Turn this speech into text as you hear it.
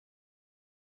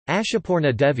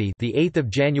Ashapoorna Devi, the 8th of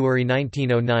January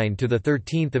 1909 to the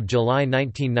 13th of July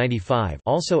 1995,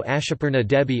 also Ashapoorna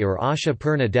Devi or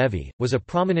Ashapoorna Devi, was a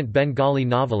prominent Bengali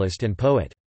novelist and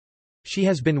poet. She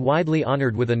has been widely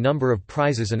honored with a number of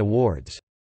prizes and awards.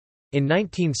 In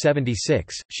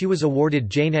 1976, she was awarded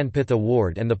Jnanpith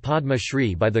Award and the Padma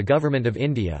Shri by the Government of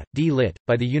India, D.Lit.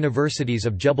 By the universities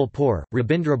of Jabalpur,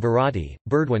 Rabindra Bharati,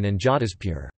 Burdwan and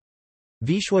Jadavpur.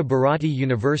 Vishwa Bharati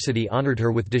University honoured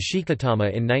her with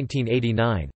Dashikatama in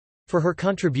 1989. For her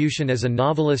contribution as a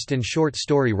novelist and short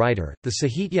story writer, the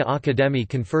Sahitya Akademi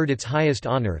conferred its highest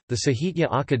honour, the Sahitya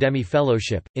Akademi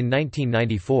Fellowship, in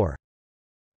 1994.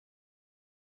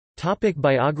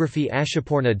 Biography.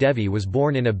 Ashapoorna Devi was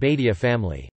born in a Baidiya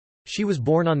family. She was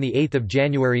born on 8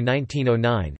 January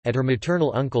 1909, at her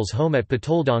maternal uncle's home at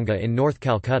Patoldanga in North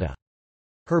Calcutta.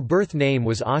 Her birth name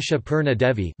was Ashapoorna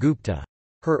Devi Gupta.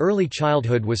 Her early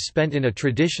childhood was spent in a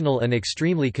traditional and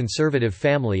extremely conservative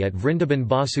family at Vrindaban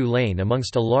Basu Lane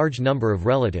amongst a large number of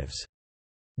relatives.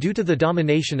 Due to the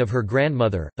domination of her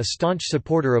grandmother, a staunch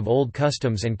supporter of old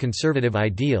customs and conservative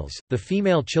ideals, the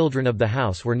female children of the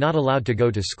house were not allowed to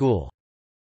go to school.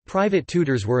 Private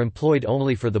tutors were employed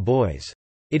only for the boys.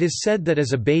 It is said that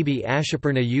as a baby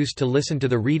Ashapoorna used to listen to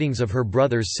the readings of her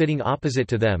brothers sitting opposite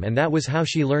to them, and that was how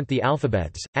she learnt the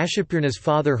alphabets. Ashapoorna's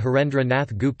father Harendra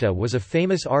Nath Gupta was a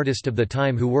famous artist of the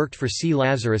time who worked for C.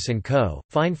 Lazarus & Co.,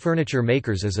 fine furniture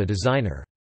makers, as a designer.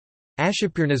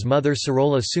 Ashapoorna's mother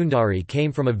Sarola Sundari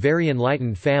came from a very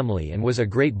enlightened family and was a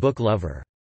great book lover.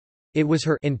 It was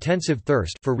her intensive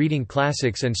thirst for reading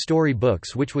classics and story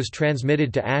books which was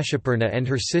transmitted to Ashapoorna and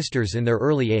her sisters in their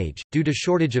early age. Due to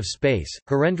shortage of space,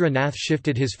 Harendra Nath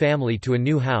shifted his family to a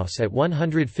new house at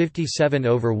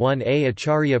 157/1A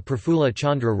Acharya Prafulla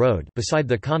Chandra Road beside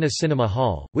the Khanna Cinema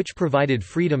Hall, which provided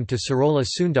freedom to Sarola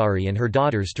Sundari and her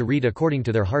daughters to read according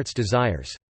to their heart's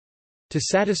desires. To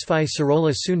satisfy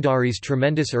Sarola Sundari's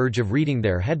tremendous urge of reading,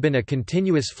 there had been a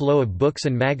continuous flow of books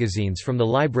and magazines from the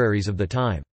libraries of the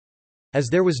time. As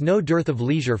there was no dearth of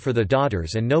leisure for the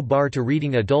daughters and no bar to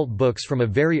reading adult books from a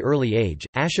very early age,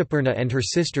 Ashapoorna and her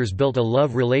sisters built a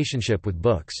love relationship with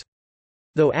books.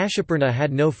 Though Ashapoorna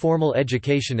had no formal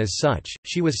education as such,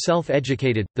 she was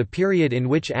self-educated. The period in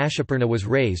which Ashapoorna was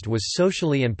raised was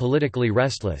socially and politically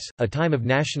restless, a time of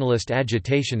nationalist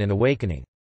agitation and awakening.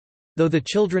 Though the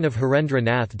children of Harendra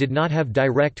Nath did not have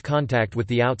direct contact with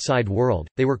the outside world,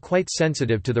 they were quite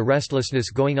sensitive to the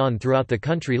restlessness going on throughout the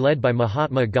country led by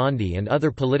Mahatma Gandhi and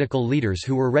other political leaders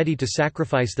who were ready to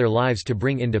sacrifice their lives to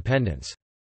bring independence.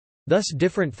 Thus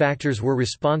different factors were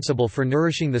responsible for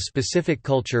nourishing the specific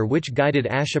culture which guided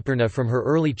Ashapoorna from her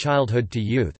early childhood to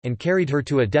youth, and carried her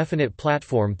to a definite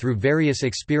platform through various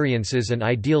experiences and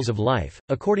ideals of life.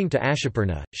 According to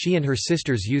Ashapoorna, she and her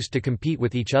sisters used to compete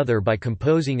with each other by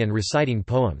composing and reciting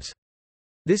poems.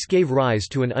 This gave rise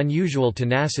to an unusual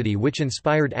tenacity which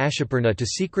inspired Ashapoorna to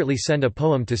secretly send a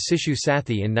poem to Sishu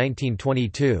Sathi in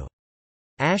 1922.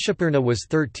 Ashapoorna was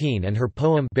 13 and her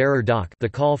poem The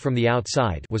Call from the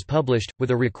Outside was published, with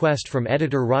a request from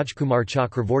editor Rajkumar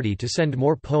Chakravorty to send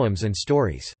more poems and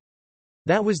stories.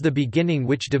 That was the beginning,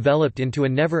 which developed into a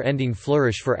never-ending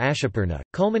flourish for Ashapoorna,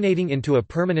 culminating into a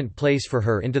permanent place for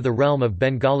her into the realm of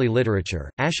Bengali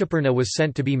literature. Ashapoorna was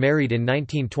sent to be married in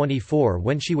 1924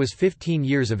 when she was 15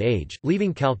 years of age,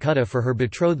 leaving Calcutta for her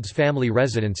betrothed's family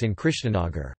residence in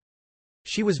Krishnanagar.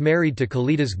 She was married to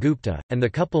Kalidas Gupta, and the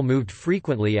couple moved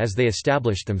frequently as they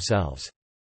established themselves.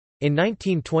 In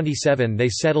 1927 they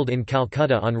settled in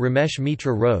Calcutta on Ramesh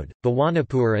Mitra Road,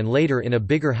 Bhawanapur, and later in a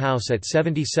bigger house at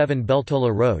 77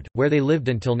 Beltola Road, where they lived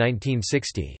until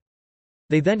 1960.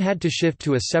 They then had to shift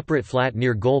to a separate flat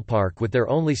near Golpark with their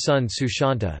only son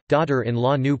Sushanta,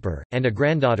 daughter-in-law Nupur, and a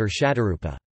granddaughter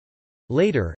Shatarupa.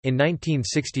 Later, in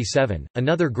 1967,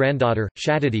 another granddaughter,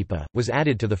 Shatadeepa, was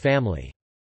added to the family.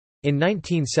 In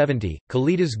 1970,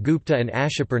 Kalidas Gupta and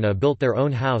Ashapoorna built their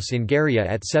own house in Garia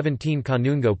at 17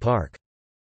 Kanungo Park.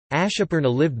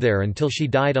 Ashapoorna lived there until she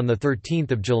died on 13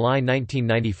 July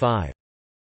 1995.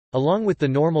 Along with the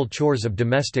normal chores of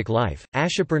domestic life,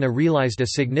 Ashapoorna realized a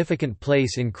significant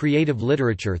place in creative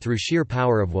literature through sheer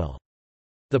power of will.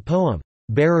 The poem,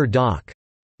 Bearer Dak,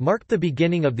 marked the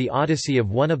beginning of the odyssey of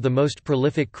one of the most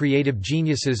prolific creative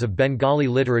geniuses of Bengali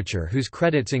literature, whose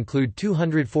credits include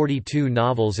 242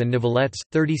 novels and novelettes,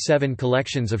 37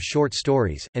 collections of short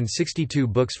stories, and 62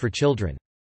 books for children.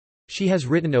 She has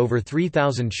written over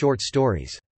 3,000 short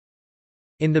stories.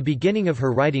 In the beginning of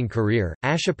her writing career,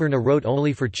 Ashapoorna wrote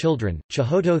only for children.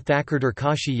 Chahoto Thakurtar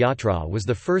Kashi Yatra was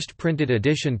the first printed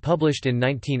edition, published in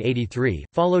 1983,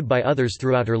 followed by others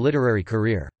throughout her literary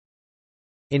career.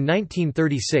 In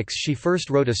 1936 she first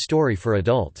wrote a story for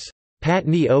adults,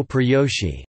 Patni O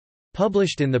Prayoshi,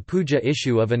 Published in the Puja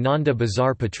issue of Ananda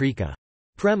Bazar Patrika.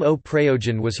 Prem O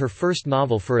Prayojan was her first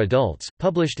novel for adults,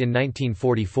 published in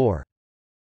 1944.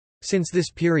 Since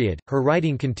this period, her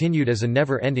writing continued as a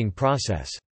never-ending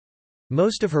process.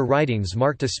 Most of her writings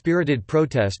marked a spirited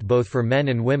protest both for men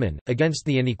and women, against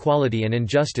the inequality and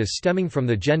injustice stemming from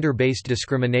the gender-based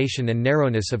discrimination and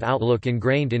narrowness of outlook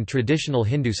ingrained in traditional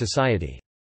Hindu society.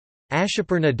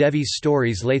 Ashapoorna Devi's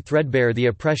stories lay threadbare the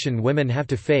oppression women have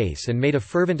to face and made a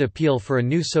fervent appeal for a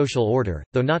new social order,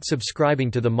 though not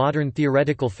subscribing to the modern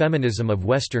theoretical feminism of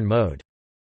Western mode.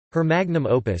 Her magnum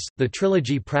opus, the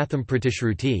trilogy Pratham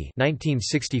Pratishruti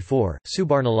 (1964),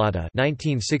 Subarnalata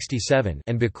 (1967),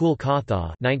 and Bakul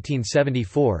Katha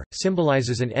 (1974),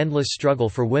 symbolizes an endless struggle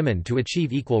for women to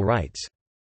achieve equal rights.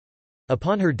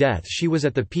 Upon her death, she was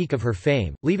at the peak of her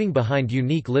fame, leaving behind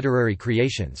unique literary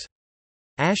creations.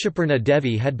 Ashapoorna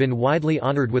Devi had been widely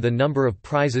honored with a number of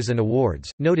prizes and awards,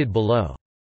 noted below.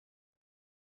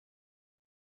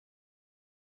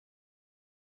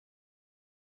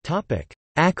 Topic: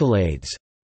 Accolades.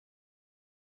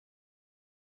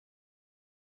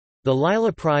 The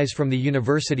Lila Prize from the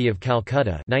University of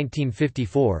Calcutta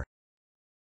 1954.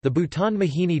 The Bhutan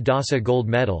Mohini Dasa Gold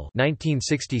Medal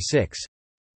 1966.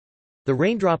 The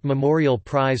Raindrop Memorial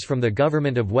Prize from the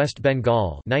Government of West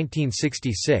Bengal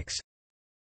 1966.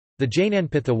 The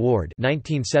Jnanpith Award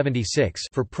 1976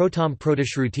 for Pratham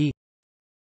Pratishruti.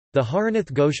 The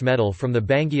Haranath Ghosh Medal from the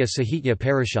Bangiya Sahitya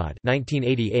Parishad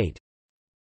 1988.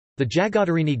 The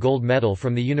Jagadarini Gold Medal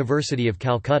from the University of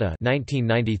Calcutta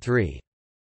 1993.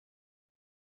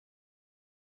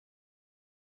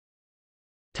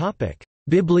 Topic: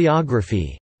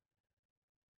 Bibliography.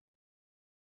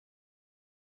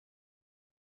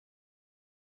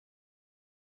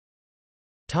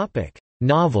 Topic: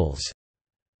 Novels.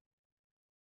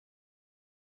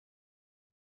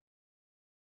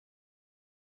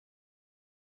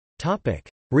 Topic: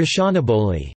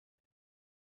 Rochonaboli.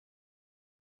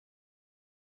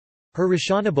 Her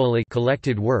Rochonaboli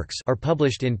collected works are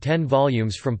published in 10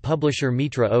 volumes from publisher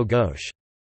Mitra O. Ghosh.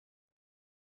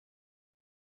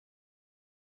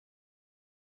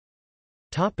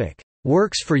 Topic: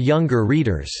 Works for younger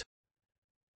readers.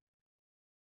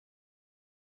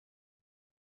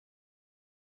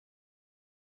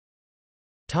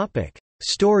 Topic: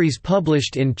 Stories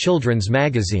published in children's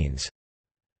magazines.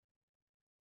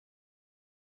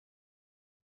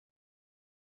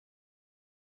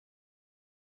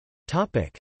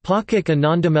 Topic: Pakik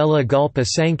Anandamela Galpa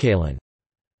Sankalan.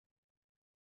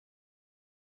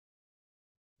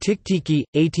 Tiktiki,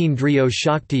 18 Drio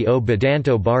Shakti o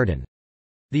Badanto Bardan.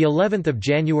 The 11th of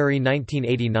January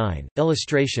 1989.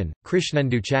 Illustration: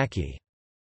 Krishnendu Chakki.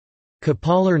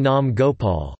 Kapalar Nam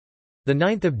Gopal. The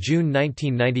 9th of June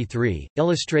 1993.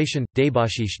 Illustration: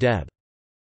 Debashish Deb.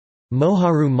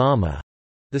 Moharu Mama.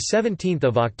 The 17th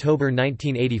of October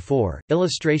 1984.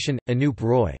 Illustration: Anup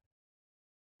Roy.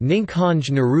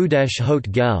 Ninkhanj Narudesh Hot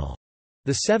Gel.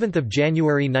 The 7th of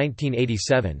January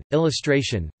 1987.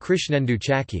 Illustration: Krishnendu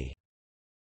Chakki.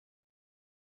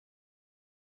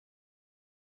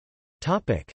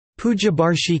 Topic: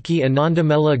 Pujabarshiki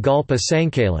Anandamela Galpa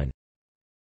Sankalan.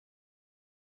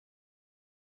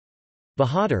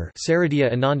 Bahadur,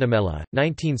 Saradia Anandamela,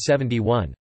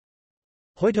 1971.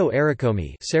 Hoito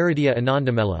Arakomi, Saradia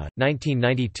Anandamela,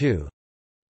 1992.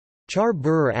 Char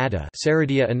Burur Atta,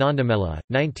 Saradia Anandamela,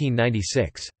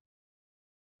 1996.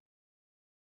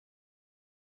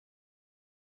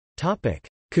 Topic: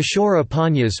 Kishore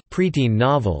Upanyas, preteen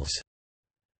novels.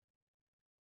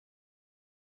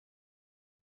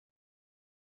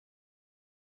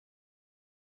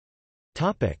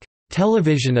 Topic: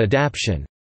 Television adaptation.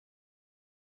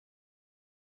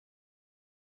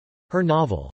 Her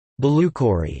novel,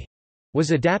 Balukori,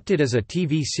 was adapted as a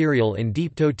TV serial in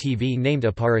Deepto TV named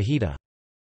Aparahita.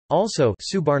 Also,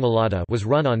 Subarnalata was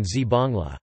run on Zee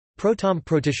Bangla. Pratham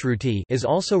Pratishruti is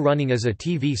also running as a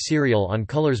TV serial on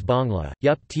Colors Bangla,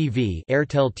 Yup TV,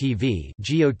 Airtel TV,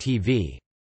 Jio TV.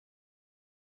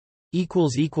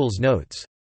 Notes